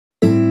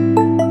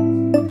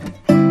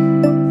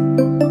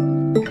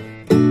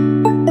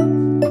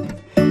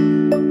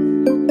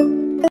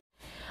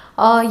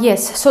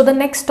Yes, so the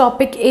next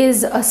topic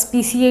is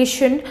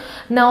speciation.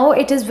 Now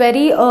it is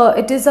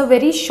a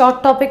very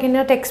short topic in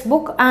your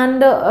textbook,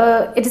 and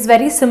it is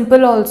very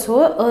simple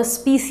also.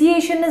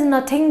 Speciation is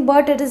nothing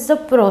but it is the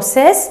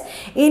process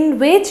in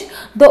which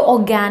the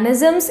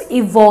organisms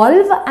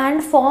evolve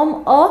and form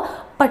a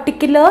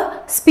particular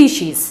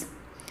species.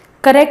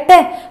 Correct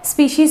है.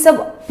 Species सब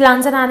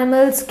plants and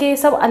animals के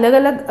सब अलग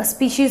अलग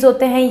species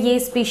होते हैं. ये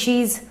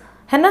species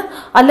है ना,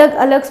 अलग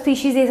अलग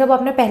स्पीशीज, ये सब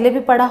आपने पहले भी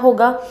पढ़ा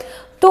होगा.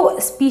 तो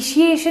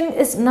speciation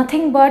is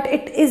nothing but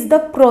it is the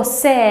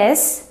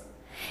process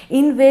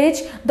in which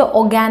the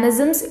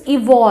organisms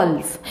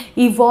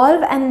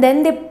evolve and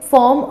then they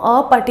form a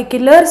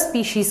particular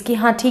species. कि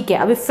हाँ ठीक है,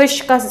 अभी फिश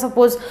का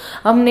सपोज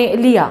हमने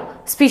लिया,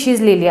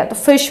 स्पीशीज ले लिया, तो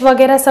फिश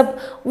वगैरह सब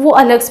वो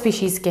अलग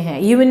स्पीशीज के हैं,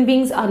 ह्यूमन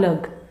बींग्स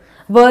अलग,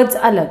 बर्ड्स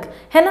अलग,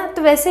 है ना.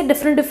 तो वैसे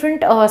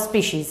डिफरेंट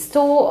स्पीशीज.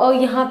 तो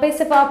यहाँ पे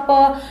सिर्फ आप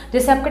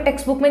जैसे आपके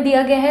टेक्स्ट बुक में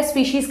दिया गया है,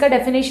 स्पीशीज का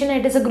डेफिनेशन है,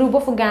 it is a group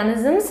of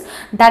organisms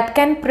that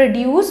can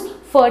produce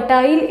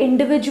fertile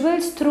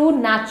individuals through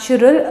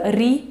natural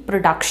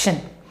reproduction.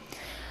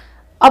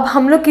 अब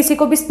हम लोग किसी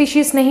को भी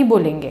स्पीशीज नहीं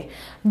बोलेंगे,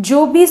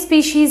 जो भी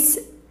स्पीशीज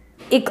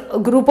एक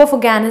ग्रुप ऑफ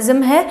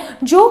ऑर्गेनिज्म है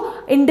जो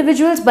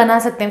इंडिविजुअल्स बना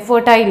सकते हैं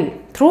फर्टाइल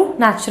थ्रू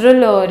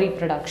नेचुरल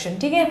रिप्रोडक्शन.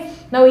 ठीक है.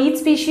 नाउ ईच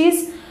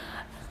स्पीशीज,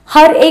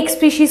 हर एक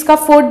स्पीशीज का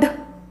फूड,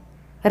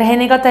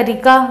 रहने का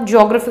तरीका,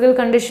 जियोग्राफिकल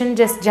कंडीशन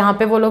जहाँ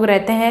पे वो लोग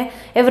रहते हैं,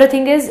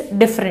 everything is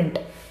different.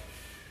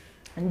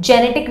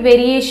 Genetic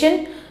variation,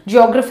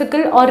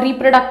 geographical और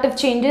reproductive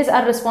changes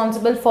are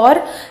responsible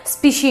for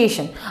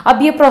speciation.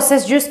 अब ये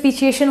प्रोसेस जो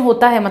स्पीशिएशन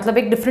होता है, मतलब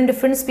एक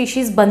डिफरेंट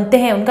स्पीशीज बनते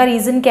हैं, उनका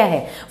रीजन क्या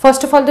है?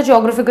 First of all the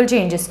geographical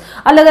changes.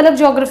 अलग अलग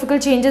जियोग्राफिकल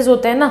चेंजेस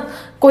होते हैं ना,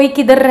 कोई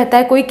किधर रहता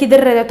है, कोई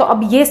किधर रहता है. तो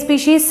अब ये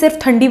स्पीशीज सिर्फ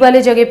ठंडी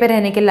वाले जगह पे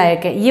रहने के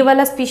लायक है, ये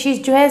वाला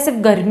स्पीशीज जो है सिर्फ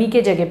गर्मी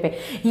के जगह पे,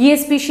 ये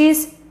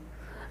स्पीशीज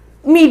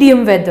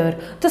मीडियम वेदर.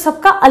 तो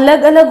सबका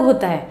अलग अलग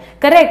होता है.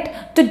 करेक्ट.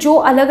 तो जो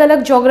अलग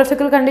अलग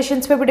ज्योग्राफिकल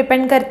कंडीशंस पे भी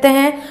डिपेंड करते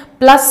हैं,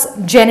 प्लस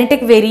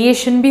जेनेटिक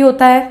वेरिएशन भी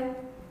होता है,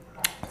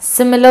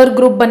 सिमिलर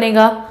ग्रुप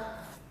बनेगा,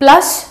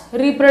 प्लस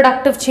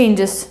रिप्रोडक्टिव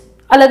चेंजेस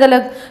अलग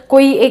अलग.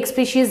 कोई एक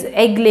स्पीशीज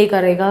एग ले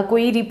करेगा,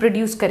 कोई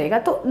रिप्रोड्यूस करेगा,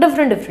 तो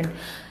डिफरेंट.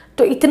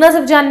 तो इतना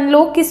सब जान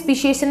लो कि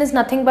speciation is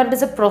nothing but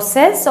is a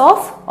process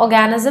of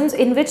organisms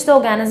in which the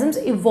organisms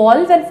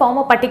evolve and form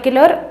a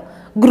particular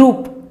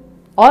group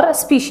और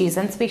स्पीशीज.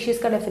 एंड स्पीशीज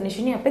का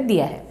डेफिनेशन यहाँ पे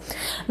दिया है.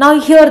 Now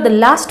here the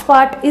last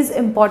part is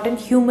important,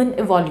 human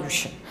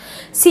evolution.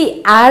 C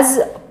as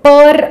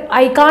per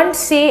I can't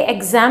say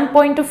exam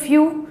point of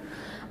view,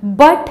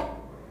 but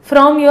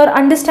from your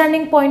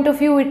understanding point of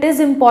view it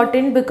is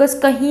important, because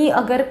कहीं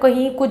अगर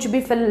कहीं कुछ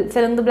भी fill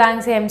in the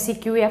blanks या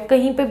MCQ या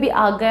कहीं पे भी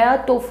आ गया,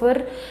 तो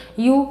फिर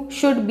you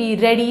should be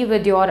ready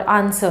with your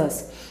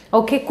answers.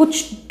 Okay,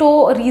 कुछ तो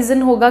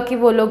रीज़न होगा कि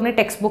वो लोग ने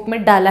टेक्स्ट बुक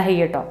में डाला है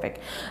ये topic.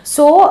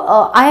 So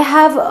I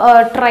have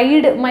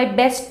tried my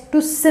best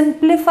to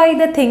simplify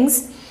the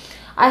things.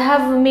 I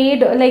have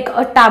made like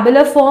a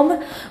tabular form.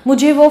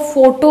 मुझे वो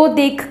फोटो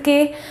देख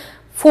के,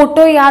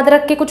 फोटो याद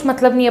रख के कुछ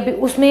मतलब नहीं. अभी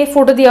उसमें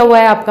फोटो दिया हुआ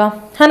है आपका,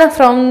 है ना,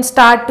 from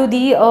start to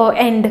the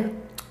and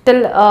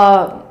till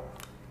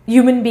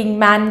human being,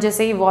 man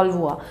जैसे इवॉल्व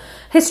हुआ.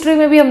 हिस्ट्री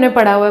में भी हमने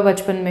पढ़ा हुआ है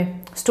बचपन में,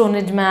 stone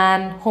age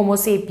man,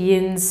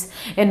 Homo sapiens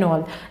and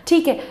all.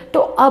 ठीक है. तो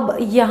अब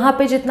यहाँ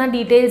पे जितना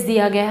डिटेल्स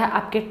दिया गया है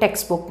आपके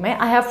टेक्स्ट बुक में,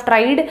 I have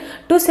tried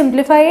to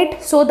simplify it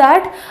so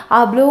that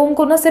आप लोगों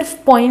को ना सिर्फ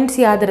पॉइंट्स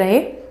याद रहे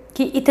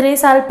कि इतने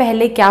साल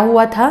पहले क्या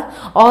हुआ था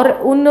और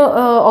उन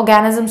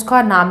ऑर्गेनिजम्स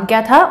का नाम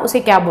क्या था, उसे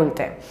क्या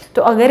बोलते हैं.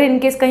 तो अगर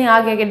इनकेस कहीं आ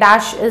गया कि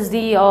डैश इज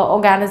द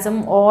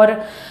ऑर्गेनिज्म और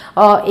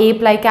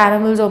ape like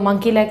animals or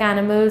monkey like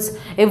animals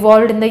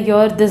evolved in the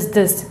year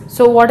this,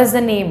 so what is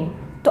the name,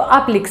 तो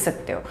आप लिख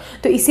सकते हो.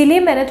 तो इसीलिए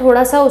मैंने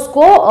थोड़ा सा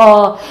उसको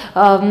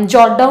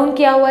जॉट डाउन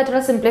किया हुआ है,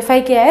 थोड़ा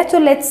सिंप्लीफाई किया है. तो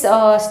let's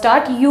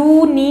start.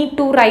 You need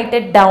to right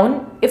it down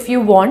if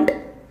you want,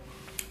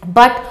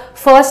 but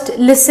first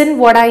listen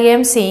what I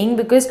am saying,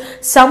 because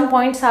some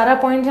point, सारा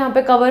पॉइंट यहाँ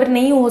पे कवर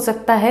नहीं हो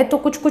सकता है, तो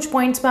कुछ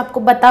पॉइंट्स मैं आपको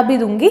बता भी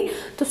दूंगी.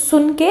 तो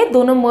सुन के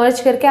दोनों मर्ज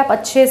करके आप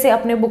अच्छे से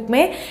अपने बुक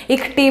में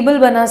एक टेबल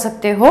बना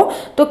सकते हो.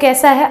 तो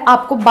कैसा है,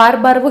 आपको बार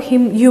बार वो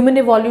ह्यूमन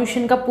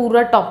इवोल्यूशन का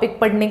पूरा टॉपिक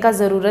पढ़ने का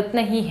ज़रूरत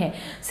नहीं है,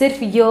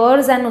 सिर्फ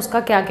ईयर्स एंड उसका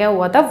क्या क्या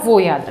हुआ था वो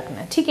याद रखना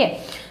है. ठीक है.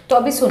 तो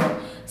अभी सुनो.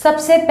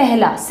 सबसे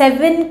पहला,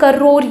 7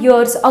 करोड़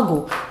ईयर्स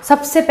अगो,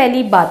 सबसे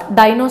पहली बात,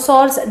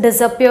 डायनासोर्स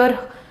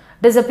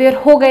डिसअपियर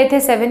हो गए थे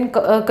 7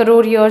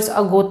 करोड़ ईयर्स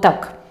अगो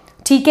तक.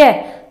 ठीक है.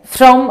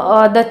 From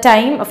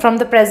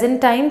the present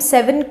time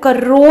 7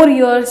 crore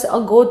years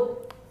ago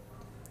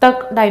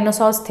तक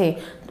डायनासोर्स थे,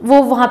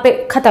 वो वहाँ पे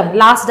खत्म.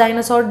 Last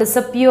dinosaur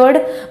disappeared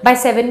bye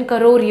 7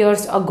 crore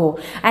years ago.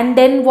 And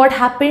then what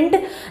happened,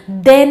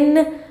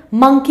 then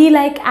monkey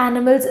like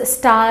animals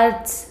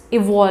starts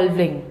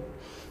evolving.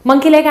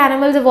 monkey like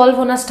animals evolve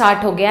होना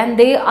स्टार्ट हो गया, and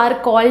they are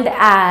called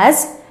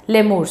as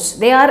लेमूर्स.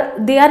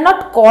 they are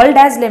not called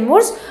as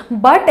lemurs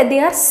but they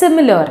are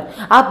similar.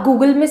 आप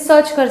Google में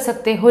search कर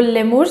सकते हो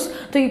लेमूर्स,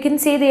 तो you can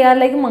say they are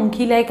like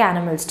monkey like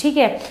animals. ठीक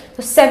है,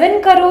 तो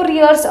 7 करोड़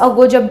ईयर्स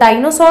अगो जब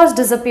डायनासोर्स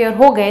डिसअपियर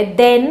हो गए,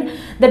 then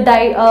the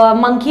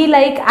monkey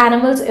like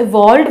animals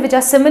evolved which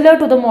are similar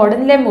to the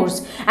modern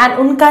लेमूर्स, and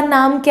उनका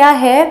नाम क्या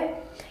है?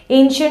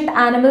 Ancient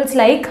animals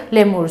like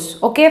लेमूर्स.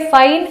 Okay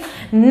fine.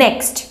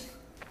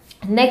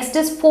 Next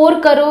is 4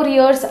 crore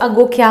years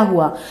ago क्या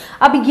हुआ?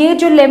 अब ये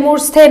जो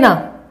लेमूर्स थे ना,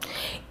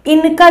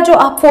 इनका जो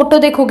आप फोटो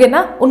देखोगे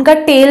ना, उनका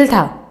टेल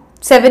था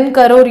 7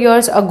 करोड़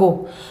ईयर्स अगो,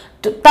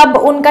 तो तब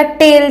उनका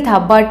टेल था,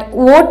 बट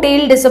वो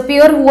टेल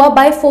डिसअपियर हुआ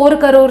बाय 4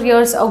 करोड़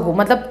ईयर्स अगो.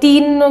 मतलब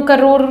 3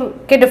 करोड़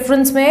के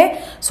डिफरेंस में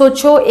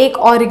सोचो एक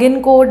ऑर्गन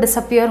को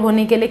डिसअपियर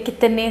होने के लिए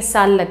कितने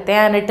साल लगते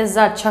हैं, एंड इट इज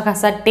अच्छा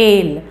खासा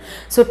टेल.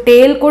 सो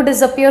टेल को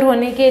डिसअपियर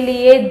होने के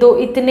लिए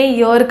इतने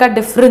ईयर का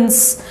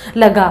डिफरेंस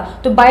लगा.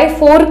 तो बाय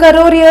 4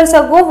 करोड़ ईयर्स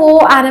अगो वो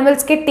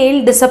एनिमल्स के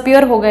टेल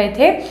डिसअपियर हो गए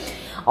थे,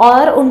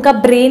 और उनका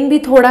ब्रेन भी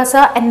थोड़ा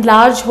सा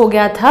एनलार्ज हो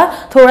गया था,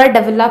 थोड़ा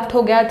डेवलप्ड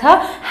हो गया था.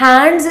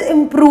 हैंड्स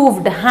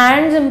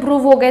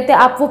इम्प्रूव हो गए थे.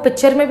 आप वो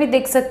पिक्चर में भी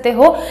देख सकते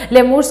हो,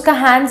 लेमूर्स का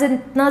हैंड्स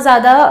इतना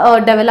ज़्यादा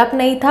डेवलप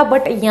नहीं था,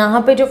 बट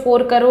यहाँ पे जो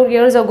 4 करोड़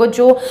ईयर्स अगो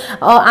जो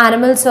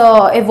एनिमल्स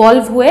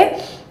इवॉल्व हुए,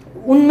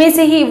 उनमें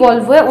से ही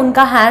इवॉल्व हुए,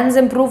 उनका हैंड्स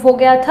इम्प्रूव हो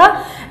गया था,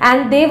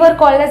 and they were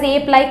called as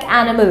ape like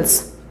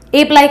animals.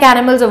 ape like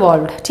animals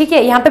evolved. ठीक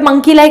है, यहाँ पे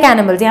monkey like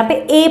animals, यहाँ पे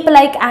ape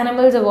like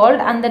animals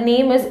evolved, and the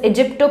name is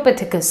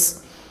Egyptopithecus.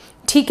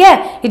 ठीक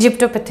है,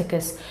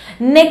 Egyptopithecus.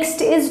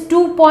 Next is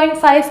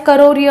 2.5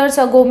 crore years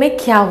ago में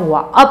क्या हुआ?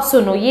 अब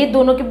सुनो, ये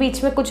दोनों के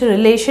बीच में कुछ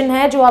रिलेशन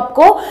है जो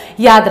आपको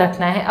याद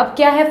रखना है. अब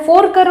क्या है,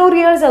 4 करोड़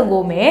ईयर्स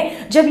अगो में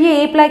जब ये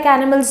एप लाइक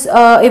एनिमल्स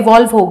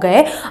इवॉल्व हो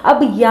गए, अब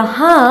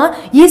यहाँ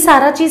ये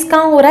सारा चीज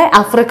कहाँ हो रहा है?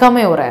 अफ्रीका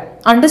में हो रहा है.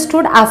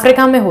 अंडरस्टूड?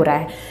 अफ्रीका में हो रहा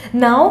है.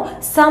 Now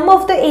some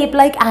of the ape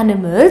like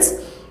animals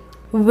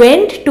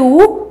went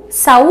to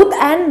south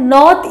and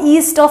north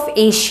east of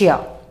Asia.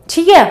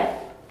 ठीक है,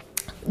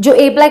 जो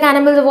एप लाइक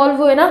एनिमल्स इवॉल्व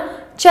हुए ना,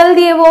 चल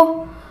दिए,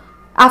 वो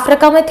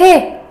अफ्रीका में थे,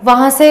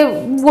 वहां से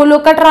वो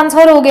लोग का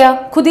ट्रांसफर हो गया,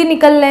 खुद ही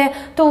निकल रहे हैं,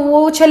 तो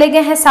वो चले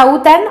गए हैं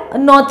south and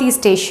north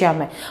east Asia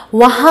में.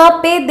 वहां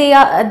पे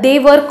दे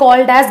were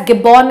called as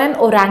gibbon and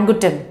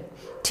ओरंगुटन.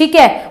 ठीक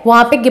है,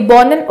 वहां पे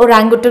गिबॉन एंड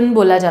ओरंगुटन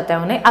बोला जाता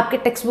है उन्हें. आपके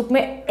टेक्स्ट बुक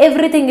में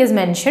everything is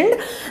mentioned.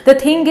 The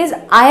thing is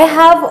I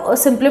have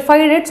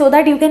simplified it so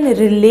that you can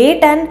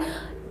relate and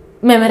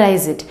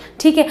memorise it.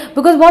 ठीक है,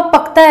 बिकॉज बहुत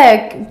पकता है,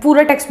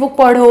 पूरा टेक्स्ट बुक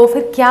पढ़ो,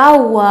 फिर क्या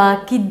हुआ,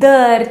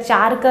 किधर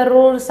 4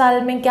 करोड़ साल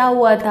में क्या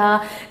हुआ था,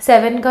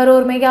 7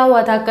 करोड़ में क्या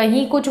हुआ था,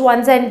 कहीं कुछ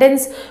 1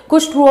 सेंटेंस,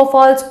 कुछ ट्रू और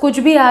फॉल्स, कुछ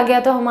भी आ गया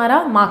तो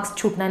हमारा मार्क्स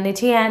छूटना नहीं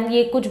चाहिए. एंड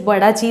ये कुछ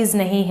बड़ा चीज़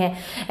नहीं है,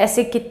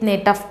 ऐसे कितने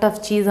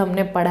टफ चीज़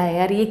हमने पढ़ा है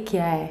यार, ये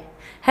क्या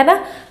है ना.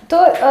 तो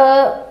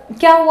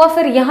क्या हुआ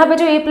फिर, यहाँ पे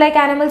जो एप लाइक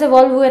एनिमल्स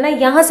इवॉल्व हुए ना,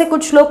 यहाँ से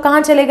कुछ लोग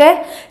कहाँ चले गए?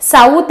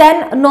 South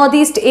and north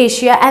east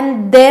Asia, and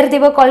there they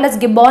were called as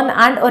gibbon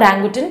and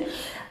ओरंगुटन.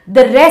 The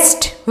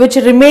rest which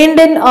remained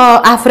in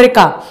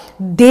Africa,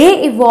 they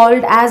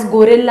evolved as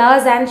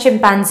gorillas and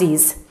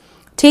chimpanzees.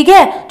 ठीक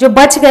है, जो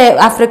बच गए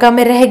अफ्रीका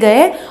में रह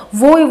गए,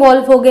 वो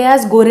इवॉल्व हो गए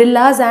as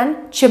gorillas and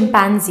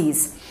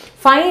chimpanzees.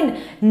 Fine.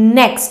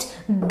 Next,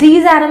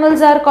 these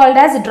animals are called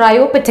as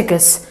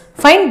Dryopithecus.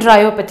 Fine,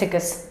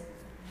 Dryopithecus.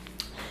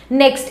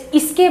 Next,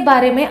 इसके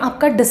बारे में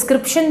आपका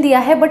डिस्क्रिप्शन दिया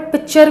है, बट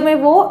पिक्चर में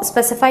वो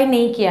स्पेसिफाई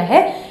नहीं किया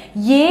है.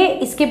 ये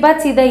इसके बाद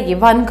सीधा ये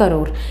 1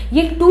 करोड़,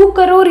 ये 2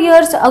 करोड़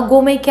ईयर्स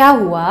अगो में क्या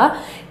हुआ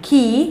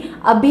कि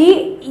अभी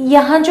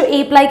यहाँ जो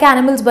एप लाइक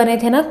एनिमल्स बने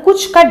थे ना,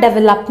 कुछ का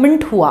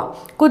डेवलपमेंट हुआ,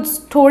 कुछ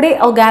थोड़े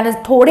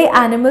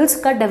एनिमल्स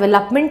का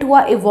डेवलपमेंट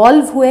हुआ,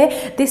 इवॉल्व हुए.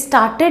 They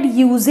started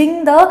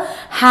using the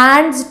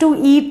hands to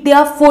eat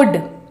their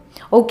food.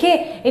 Okay,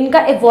 इनका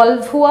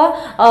इवॉल्व हुआ,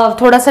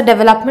 थोड़ा सा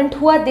डेवलपमेंट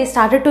हुआ. They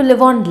started to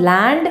live on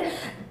land.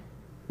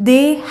 They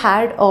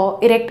had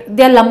erect,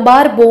 there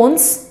lumbar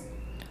bones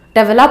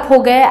develop हो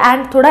गए,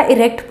 एंड थोड़ा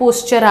इरेक्ट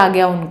पोस्चर आ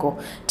गया उनको.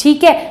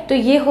 ठीक है, तो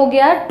ये हो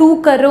गया 2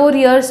 करोड़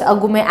ईयर्स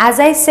अगो में.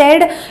 As I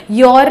said,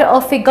 your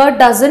figure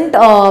doesn't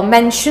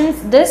mention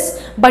this,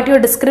 but your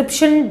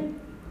description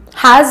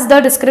has the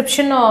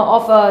description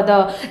of the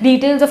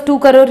details of 2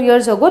 crore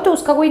years ago, तो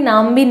उसका कोई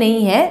नाम भी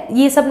नहीं है,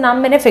 ये सब नाम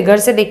मैंने फिगर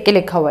से देख के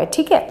लिखा हुआ है.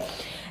 ठीक है,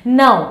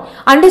 नाउ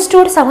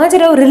अंडरस्टूड, समझ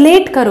रहे हो,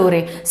 रिलेट करो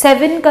रे.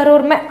 7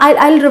 करोड़ में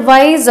आई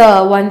रिवाइज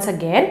वंस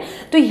अगेन.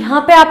 तो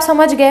यहाँ पे आप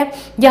समझ गए.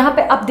 यहाँ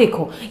पे अब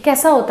देखो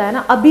कैसा होता है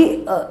ना, अभी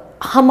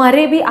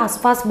हमारे भी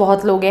आसपास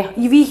बहुत लोग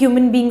हैं, we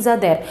human beings are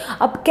there.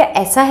 अब क्या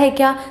ऐसा है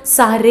क्या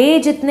सारे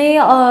जितने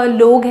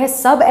लोग हैं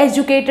सब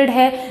एजुकेटेड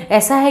है?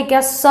 ऐसा है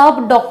क्या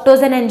सब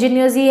डॉक्टर्स एंड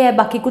इंजीनियर्स ही है,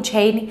 बाकी कुछ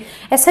है ही नहीं?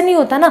 ऐसा नहीं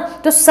होता ना.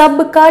 तो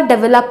सबका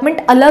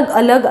डेवलपमेंट अलग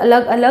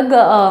अलग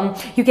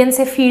यू कैन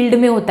से फील्ड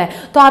में होता है.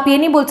 तो आप ये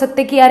नहीं बोल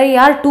सकते कि अरे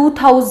यार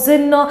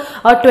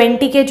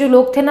 2020 के जो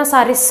लोग थे ना,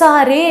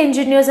 सारे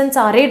इंजीनियर्स एंड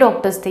सारे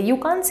डॉक्टर्स थे. You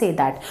can't say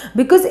that,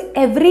 because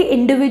every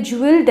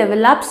individual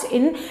develops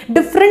in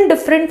different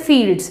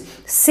fields.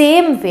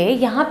 Same way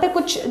यहाँ पे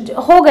कुछ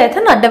हो गए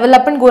थे ना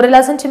डेवलपमेंट,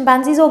 गोरिल्लास एंड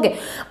चिंपैंजीज हो गए,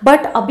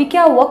 बट अभी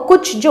क्या हुआ,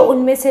 कुछ जो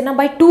उनमें से ना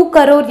बाय 2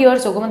 करोड़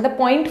ईयर्स हो गए, मतलब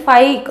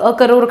 0.5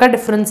 करोड़ का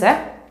डिफरेंस है,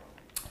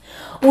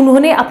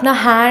 उन्होंने अपना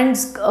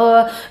हैंड्स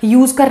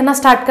यूज करना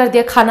स्टार्ट कर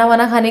दिया, खाना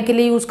वाना खाने के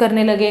लिए यूज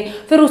करने लगे।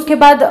 फिर उसके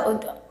बाद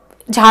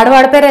झाड़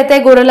वाड़ पे रहते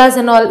हैं गोरिल्लास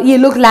एंड ऑल, ये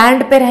लोग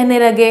लैंड पे रहने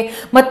लगे।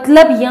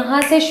 मतलब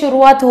यहाँ से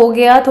शुरुआत हो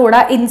गया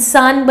थोड़ा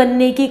इंसान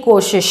बनने की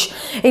कोशिश,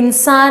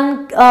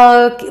 इंसान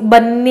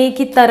बनने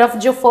की तरफ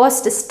जो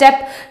फर्स्ट स्टेप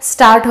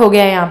स्टार्ट हो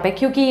गया यहाँ पे,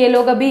 क्योंकि ये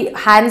लोग अभी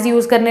हैंड्स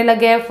यूज करने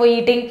लगे हैं for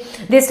eating,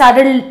 they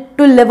started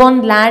to live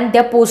on land,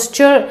 या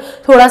पोस्चर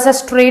थोड़ा सा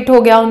स्ट्रेट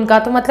हो गया उनका,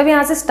 तो मतलब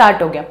यहाँ से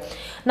स्टार्ट हो गया।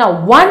 Now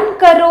 1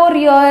 crore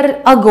year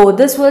ago,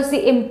 this was the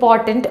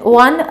important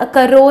 1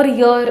 crore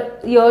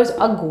years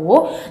ago,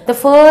 the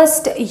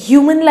first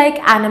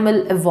human-like animal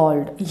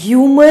evolved.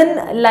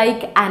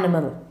 Human-like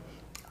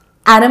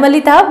animal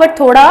ही था but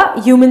थोड़ा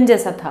human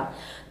जैसा था,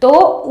 तो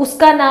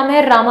उसका नाम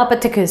है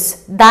रामापिथेकस।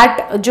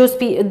 दैट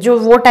जो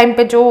वो टाइम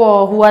पे जो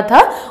हुआ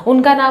था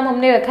उनका नाम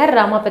हमने रखा है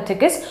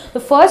Ramapithecus. The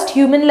first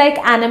human-like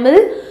animal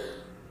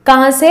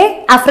कहाँ से,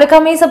 अफ्रीका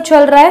में ही सब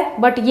चल रहा है,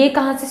 बट ये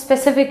कहाँ से,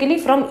 स्पेसिफिकली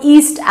फ्रॉम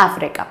ईस्ट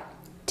अफ्रीका।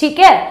 ठीक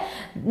है,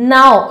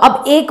 नाउ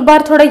अब एक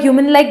बार थोड़ा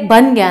ह्यूमन लाइक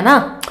बन गया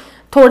ना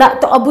थोड़ा,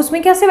 तो अब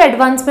उसमें क्या सिर्फ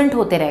एडवांसमेंट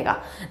होते रहेगा,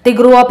 they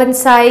grow up in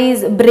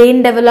size,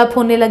 brain develop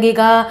होने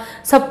लगेगा,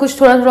 सब कुछ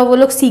थोड़ा थोड़ा वो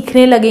लोग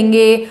सीखने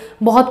लगेंगे,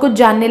 बहुत कुछ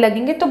जानने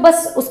लगेंगे, तो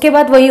बस उसके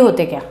बाद वही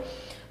होते क्या,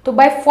 तो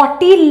bye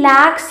 40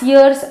 lakhs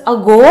years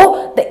ago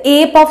the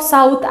ape of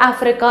South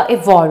Africa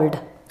evolved,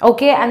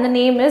 okay, and the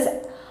name is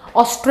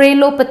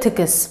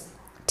Australopithecus.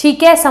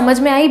 ठीक है, समझ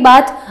में आई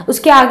बात।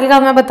 उसके आगे का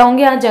मैं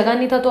बताऊंगी, यहाँ जगह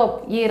नहीं था तो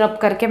अब ये रब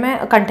करके मैं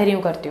कंटिन्यू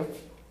करती हूँ।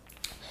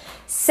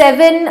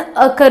 7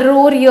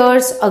 crore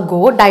years ago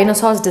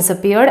dinosaurs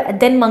disappeared,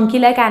 then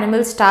monkey like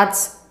animals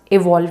starts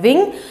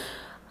evolving,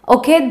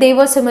 okay, they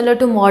were similar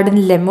to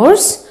modern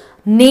lemurs,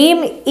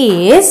 name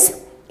is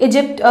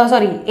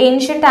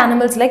ancient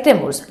animals like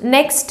lemurs।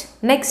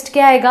 next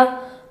क्या आएगा,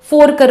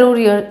 4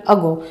 crore year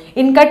ago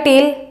इनका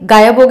टेल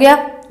गायब हो गया,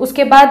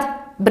 उसके बाद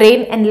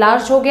ब्रेन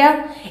एनलार्ज हो गया,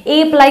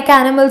 ape like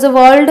animals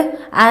evolved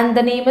and the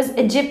name is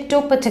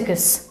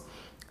इजिप्टोपिथेकस।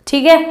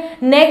 ठीक है,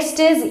 नेक्स्ट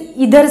इज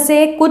इधर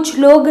से कुछ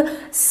लोग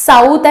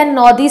south and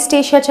north east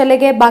Asia चले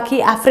गए, बाकी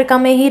अफ्रीका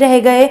में ही रह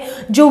गए।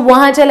 जो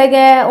वहां चले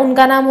गए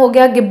उनका नाम हो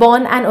गया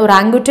गिबॉन एंड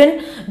ओरंगुटन।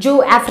 जो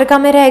अफ्रीका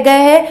में रह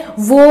गए हैं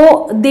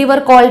वो दे were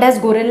called as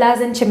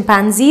gorillas and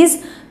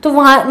chimpanzees. तो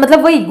वहां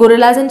मतलब वही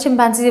गोरिल्लाज एंड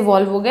चिंपैंजीज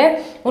इवॉल्व हो गए,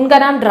 उनका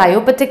नाम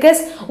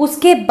ड्रायोपिथेकस।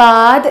 उसके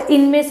बाद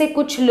इनमें से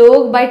कुछ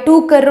लोग bye 2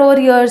 crore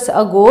years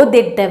ago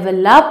they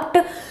developed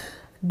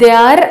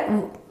there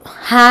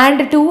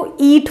hand to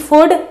eat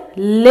food,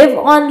 live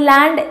on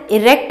land,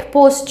 erect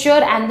posture,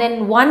 and then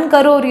 1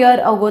 crore year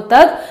ago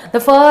तक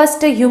the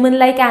first human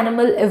like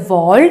animal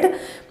evolved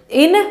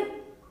in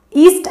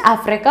East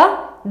Africa.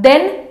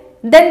 Then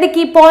they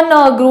keep on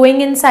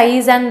growing in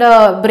size and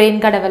brain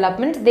का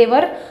development. They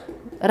were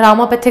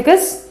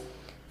Ramapithecus.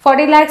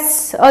 40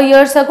 lakhs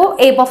years ago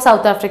ape of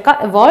South Africa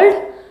evolved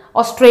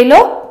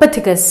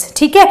Australopithecus.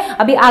 ठीक है,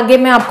 अभी आगे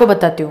मैं आपको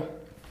बताती हूँ।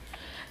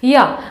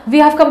 Yeah, we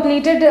have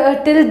completed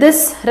till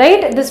this,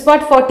 right? This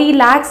part 40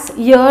 lakhs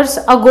years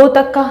ago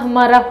तक का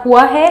हमारा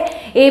हुआ है।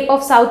 Ape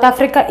of South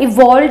Africa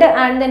evolved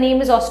and the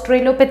name is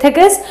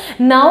Australopithecus.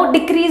 Now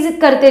decrease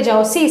करते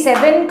जाओ। See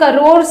 7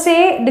 करोड़ से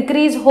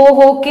decrease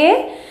हो के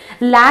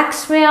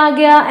लैक्स में आ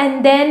गया,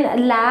 एंड देन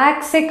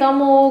लैक्स से कम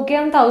हो के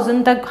हम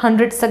 1000 तक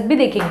 100 तक भी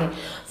देखेंगे।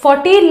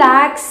 40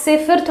 lakhs से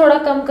फिर थोड़ा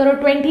कम करो,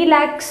 20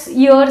 lakhs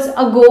years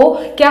ago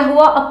क्या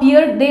हुआ,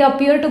 they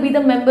appear to be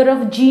the member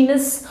of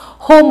genus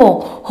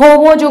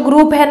होमो जो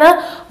ग्रुप है ना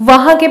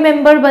वहां के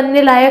मेंबर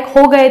बनने लायक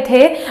हो गए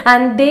थे,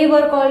 and they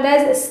were called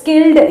as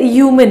skilled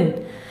human,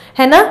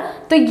 है ना।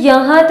 तो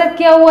यहां तक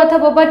क्या हुआ था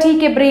पापा,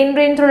 ठीक है,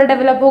 ब्रेन थोड़ा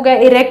डेवलप हो गया,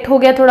 इरेक्ट हो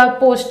गया थोड़ा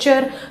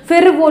पोस्चर,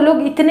 फिर वो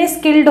लोग इतने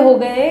स्किल्ड हो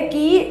गए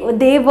कि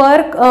they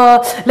work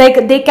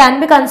like they can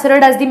be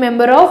considered as the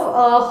member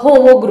of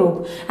homo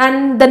group,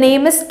 and the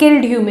name is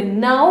skilled human.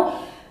 Now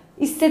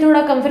इससे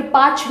थोड़ा कम, फिर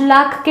 5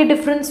 लाख के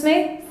डिफरेंस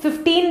में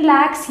 15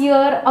 lakhs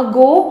year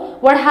ago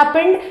what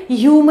happened,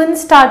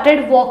 humans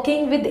started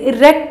walking with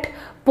erect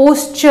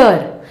posture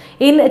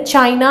in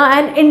China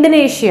and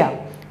Indonesia।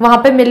 वहां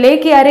पे मिले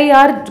कि अरे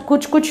यार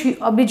कुछ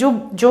अभी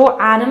जो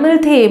एनिमल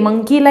थे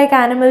मंकी लाइक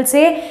एनिमल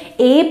से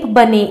एप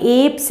बने,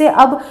 एप से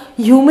अब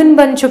ह्यूमन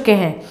बन चुके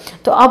हैं।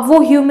 तो अब वो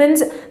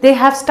humans they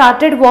have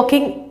started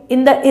walking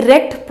in the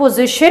erect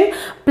position,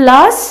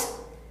 plus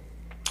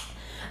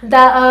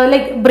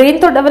like brain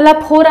तो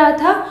डेवलप हो रहा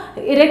था,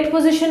 इरेक्ट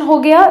पोजिशन हो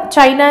गया,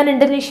 चाइना एंड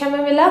इंडोनेशिया में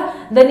मिला।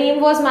 The name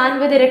was man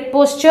with erect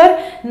posture.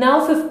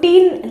 Now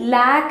 15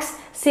 lakhs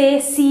से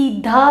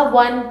सीधा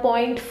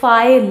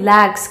 1.5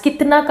 lakhs,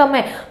 कितना कम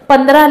है,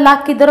 15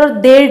 लाख किधर और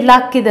 1.5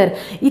 लाख किधर,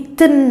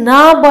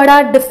 इतना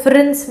बड़ा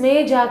डिफरेंस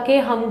में जाके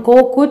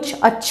हमको कुछ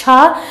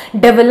अच्छा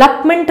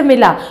डेवलपमेंट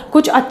मिला,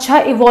 कुछ अच्छा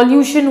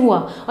इवोल्यूशन हुआ।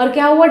 और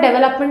क्या हुआ,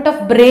 डेवलपमेंट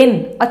ऑफ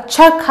ब्रेन,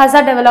 अच्छा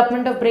खासा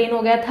डेवलपमेंट ऑफ ब्रेन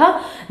हो गया था।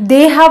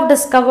 They have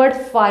discovered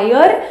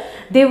fire,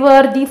 they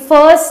were the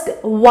first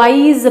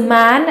wise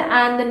man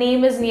and the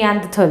name is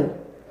नियांderthal।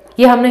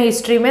 ये हमने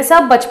हिस्ट्री में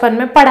सब बचपन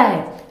में पढ़ा है,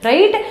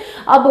 राइट।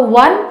 अब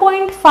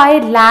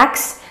 1.5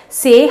 lakhs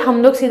से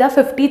हम लोग सीधा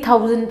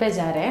 50,000 पे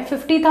जा रहे हैं।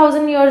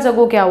 50,000 years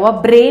ago क्या हुआ?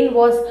 Brain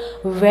was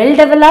well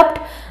developed,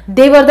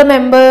 they were the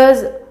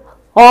members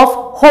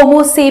of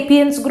homo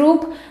sapiens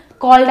group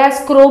called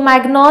as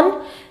crow-Magnon.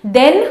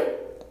 Then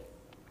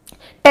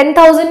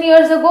 10,000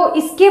 years ago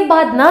इसके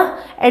बाद ना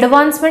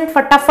एडवांसमेंट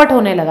फटाफट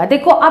होने लगा।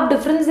 देखो आप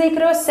डिफरेंस देख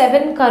रहे हो,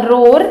 7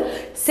 करोड़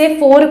से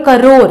 4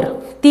 crore,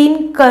 3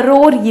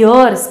 crore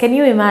years. Can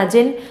you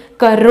imagine?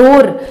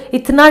 Crore,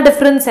 इतना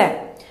डिफरेंस है,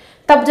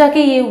 तब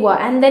जाके ये हुआ।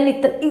 एंड देन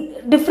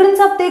डिफरेंस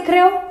आप देख रहे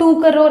हो, 2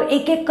 करोड़,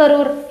 1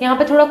 करोड़, यहाँ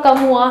पे थोड़ा कम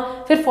हुआ,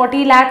 फिर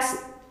 40 lakhs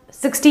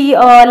 60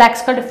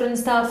 lakhs का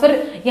डिफरेंस था,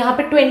 फिर यहाँ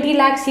पे 20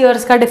 lakhs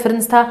years का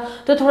डिफरेंस था,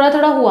 तो थोड़ा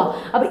थोड़ा हुआ।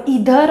 अब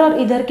इधर और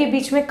इधर के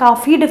बीच में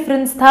काफ़ी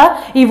डिफरेंस था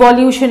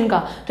इवोल्यूशन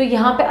का, तो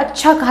यहाँ पे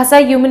अच्छा खासा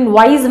ह्यूमन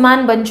वाइज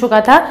मैन बन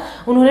चुका था।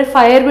 उन्होंने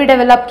फायर भी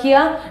डेवलप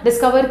किया,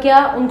 डिस्कवर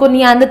किया, उनको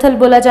नियांderthal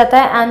बोला जाता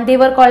है, and they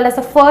were called as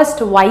the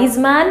first wise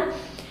man.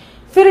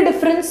 फिर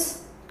डिफरेंस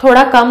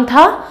थोड़ा कम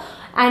था,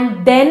 एंड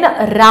देन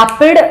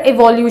रैपिड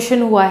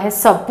इवोल्यूशन हुआ है,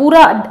 सब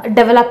पूरा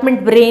डेवलपमेंट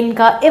ब्रेन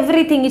का,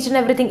 एवरीथिंग, ईच एंड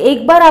एवरीथिंग।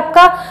 एक बार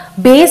आपका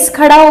बेस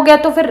खड़ा हो गया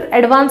तो फिर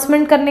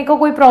एडवांसमेंट करने का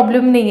कोई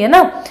प्रॉब्लम नहीं है ना,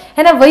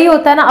 है ना। वही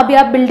होता है ना, अभी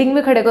आप बिल्डिंग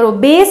में खड़े करो,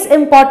 बेस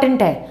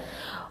इंपॉर्टेंट है।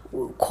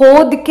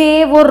 खोद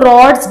के वो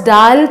रॉड्स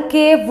डाल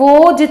के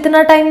वो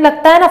जितना टाइम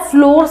लगता है ना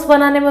फ्लोर्स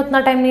बनाने में, उतना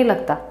टाइम नहीं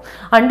लगता।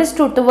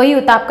 अंडरस्टूड? तो वही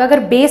होता है, आपका अगर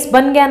बेस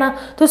बन गया ना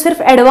तो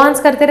सिर्फ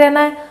एडवांस करते रहना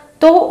है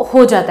तो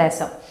हो जाता है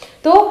सब।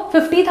 तो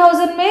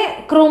 50,000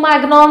 में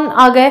क्रो-मैग्नॉन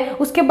आ गए,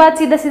 उसके बाद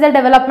सीधा सीधा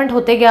डेवलपमेंट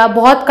होते गया,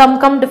 बहुत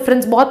कम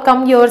डिफरेंस, बहुत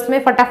कम ईयर्स में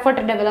फटाफट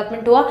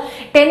डेवलपमेंट हुआ।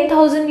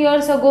 10,000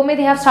 years ago में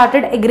they have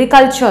started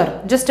agriculture.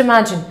 Just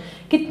imagine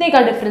कितने का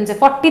डिफरेंस है,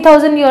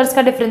 40,000 years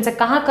का डिफरेंस है।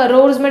 कहाँ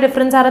करोड़ में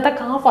डिफरेंस आ रहा था,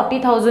 कहाँ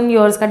 40,000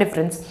 years का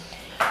difference.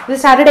 They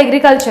started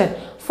agriculture.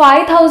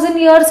 5,000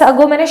 years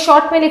ago, मैंने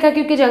शॉर्ट में लिखा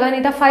क्योंकि जगह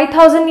नहीं था,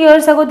 5,000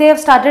 years ago they have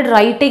started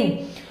writing.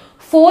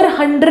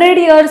 400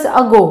 years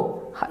ago,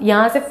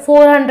 यहाँ से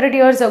 400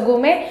 years ago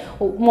में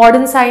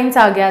मॉडर्न साइंस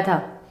आ गया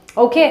था।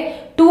 ओके,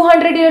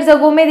 200 years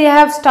ago में they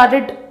have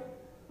started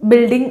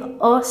building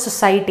a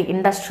society,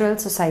 industrial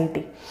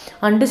society.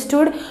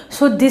 Understood?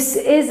 So this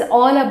is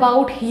all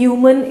about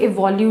human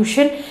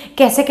evolution,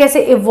 कैसे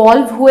कैसे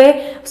evolve हुए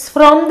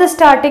from the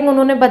starting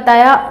उन्होंने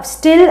बताया।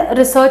 Still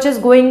research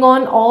is going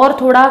on, और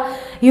थोड़ा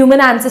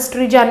ह्यूमन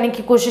एंसेस्ट्री जानने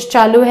की कोशिश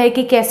चालू है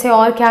कि कैसे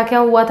और क्या क्या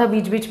हुआ था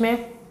बीच बीच में।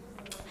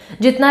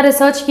 जितना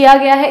रिसर्च किया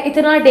गया है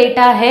इतना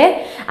डेटा है,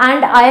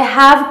 and I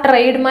have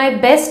tried my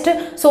best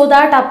so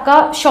that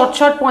आपका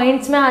शॉर्ट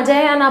पॉइंट्स में आ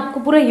जाए एंड आपको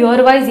पूरा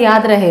ईयर वाइज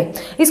याद रहे।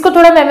 इसको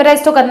थोड़ा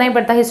मेमोराइज तो करना ही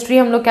पड़ता है। हिस्ट्री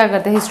हम लोग क्या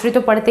करते हैं, हिस्ट्री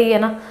तो पढ़ते ही है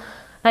ना।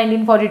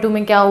 1942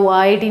 में क्या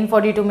हुआ,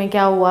 1842 में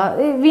क्या हुआ,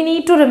 we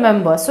need to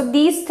remember. So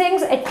these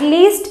things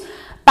at least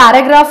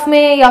paragraph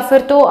में या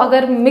फिर तो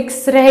अगर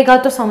मिक्स रहेगा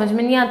तो समझ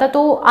में नहीं आता।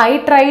 तो आई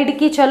ट्राइड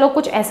कि चलो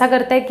कुछ ऐसा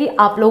करते हैं कि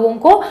आप लोगों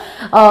को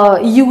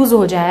यूज़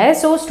हो जाए।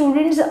 So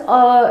students,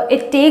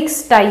 it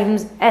takes time,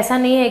 ऐसा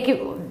नहीं है कि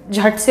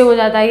झट से हो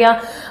जाता है, या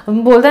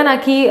बोलते हैं ना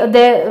कि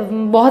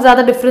बहुत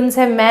ज़्यादा डिफरेंस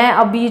है मैं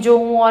अभी जो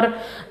हूँ और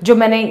जो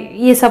मैंने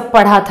ये सब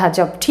पढ़ा था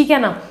जब, ठीक है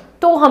ना।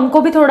 तो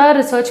हमको भी थोड़ा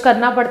रिसर्च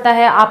करना पड़ता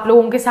है आप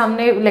लोगों के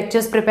सामने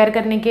लेक्चर्स प्रिपेयर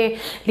करने के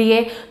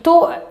लिए। तो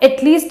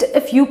at least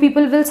if you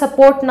people will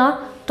support ना,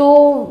 तो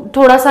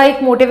थोड़ा सा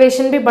एक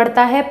मोटिवेशन भी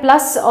बढ़ता है,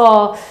 प्लस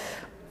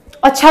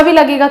अच्छा भी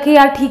लगेगा कि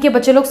यार ठीक है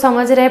बच्चे लोग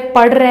समझ रहे हैं,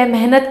 पढ़ रहे हैं,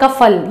 मेहनत का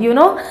फल,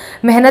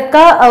 मेहनत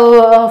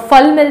का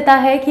फल मिलता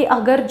है कि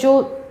अगर जो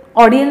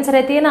ऑडियंस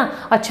रहती है ना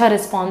अच्छा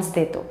रिस्पॉन्स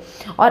दे तो।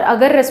 और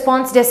अगर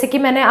रिस्पॉन्स, जैसे कि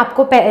मैंने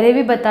आपको पहले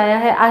भी बताया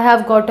है, I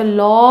have got a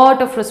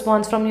lot of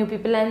response from you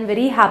people. I am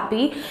very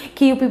happy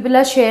कि you people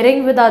are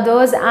sharing with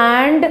others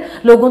and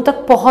लोगों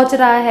तक पहुंच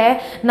रहा है।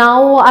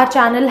 Now our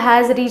channel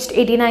has reached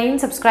 89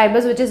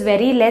 subscribers which is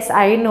very less,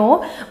 I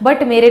know,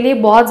 but मेरे लिए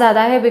बहुत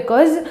ज़्यादा है,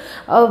 बिकॉज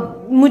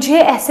मुझे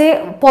ऐसे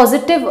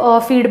पॉजिटिव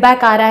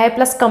फीडबैक आ रहा है,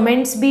 प्लस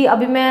कमेंट्स भी।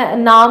 अभी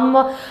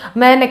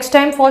मैं नेक्स्ट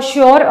टाइम फॉर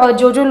श्योर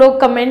जो लोग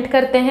कमेंट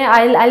करते हैं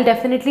I'll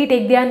definitely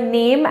take their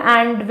name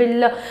and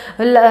will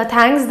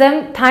thanks them.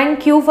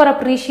 Thank you for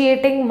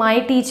appreciating my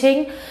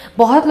teaching.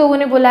 बहुत लोगों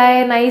ने बोला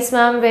है nice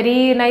ma'am, very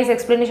nice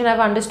explanation,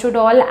 I've understood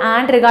all.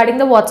 And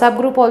regarding the WhatsApp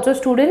group also,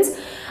 students,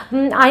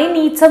 I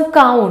need some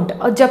count.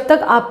 और जब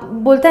तक आप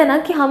बोलते हैं ना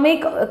कि हमें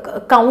एक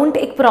काउंट,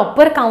 एक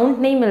प्रॉपर काउंट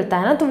नहीं मिलता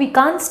है ना, तो वी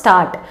कांट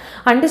स्टार्ट।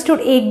 अंडरस्टूड?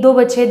 1-2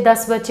 बच्चे,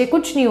 10 बच्चे,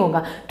 कुछ नहीं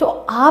होगा। तो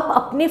आप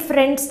अपने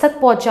फ्रेंड्स तक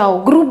पहुंचाओ,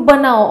 ग्रुप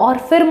बनाओ, और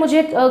फिर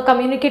मुझे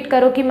कम्युनिकेट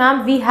करो कि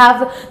ma'am we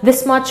have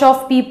this much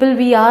of people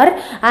we are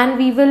and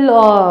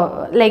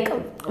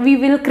we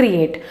will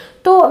create.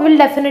 तो विल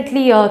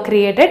डेफिनेटली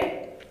क्रिएट इट।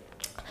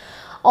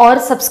 और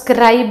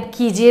सब्सक्राइब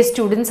कीजिए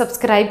स्टूडेंट,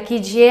 सब्सक्राइब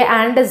कीजिए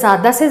एंड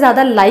ज़्यादा से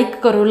ज़्यादा लाइक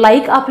करो।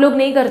 लाइक आप लोग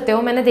नहीं करते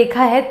हो, मैंने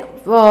देखा है।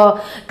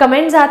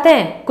 कमेंट्स आते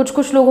हैं कुछ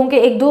कुछ लोगों के,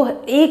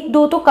 एक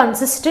दो तो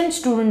कंसिस्टेंट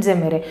स्टूडेंट्स हैं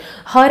मेरे,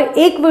 हर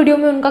एक वीडियो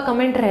में उनका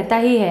कमेंट रहता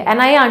ही है।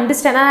 And I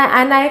understand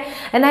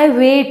and I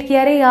wait कि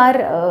अरे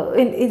यार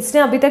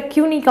इसने अभी तक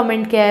क्यों नहीं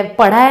कमेंट किया है,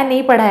 पढ़ा है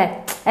नहीं पढ़ा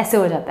है, ऐसे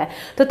हो जाता है।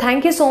 तो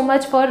thank you so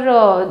much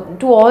for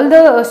to all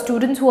the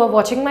students who are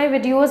watching my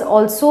videos.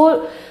 Also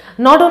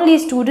not only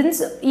students,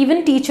 even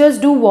teachers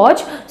do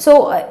watch. So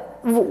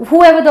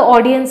whoever the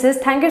audience is,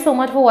 thank you so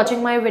much for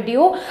watching my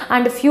video,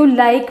 and if you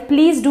like,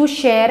 please do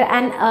share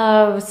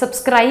and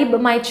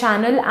subscribe my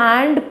channel,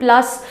 and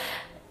plus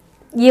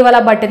ये वाला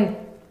button,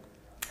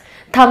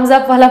 Thums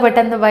up वाला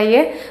button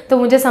दबाइए तो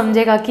मुझे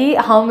समझेगा कि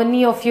how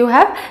many of you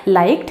have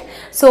liked.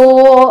 So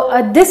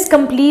this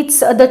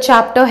completes the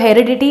chapter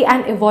heredity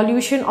and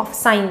evolution of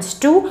science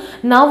 2।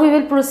 Now we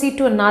will proceed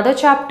to another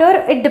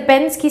chapter. It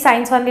depends कि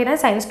science 1 लेना है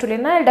साइंस 2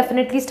 लेना है। I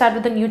definitely start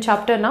with the new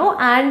chapter now,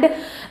 and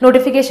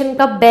notification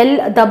का bell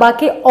दबा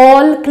के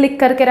all click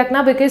करके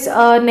रखना, बिकॉज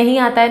नहीं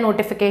आता है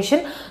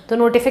नोटिफिकेशन, तो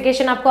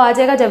नोटिफिकेशन आपको आ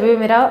जाएगा जब भी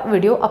मेरा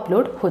वीडियो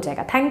अपलोड हो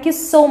जाएगा। Thank you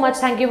so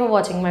much, thank you for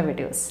watching my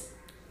videos.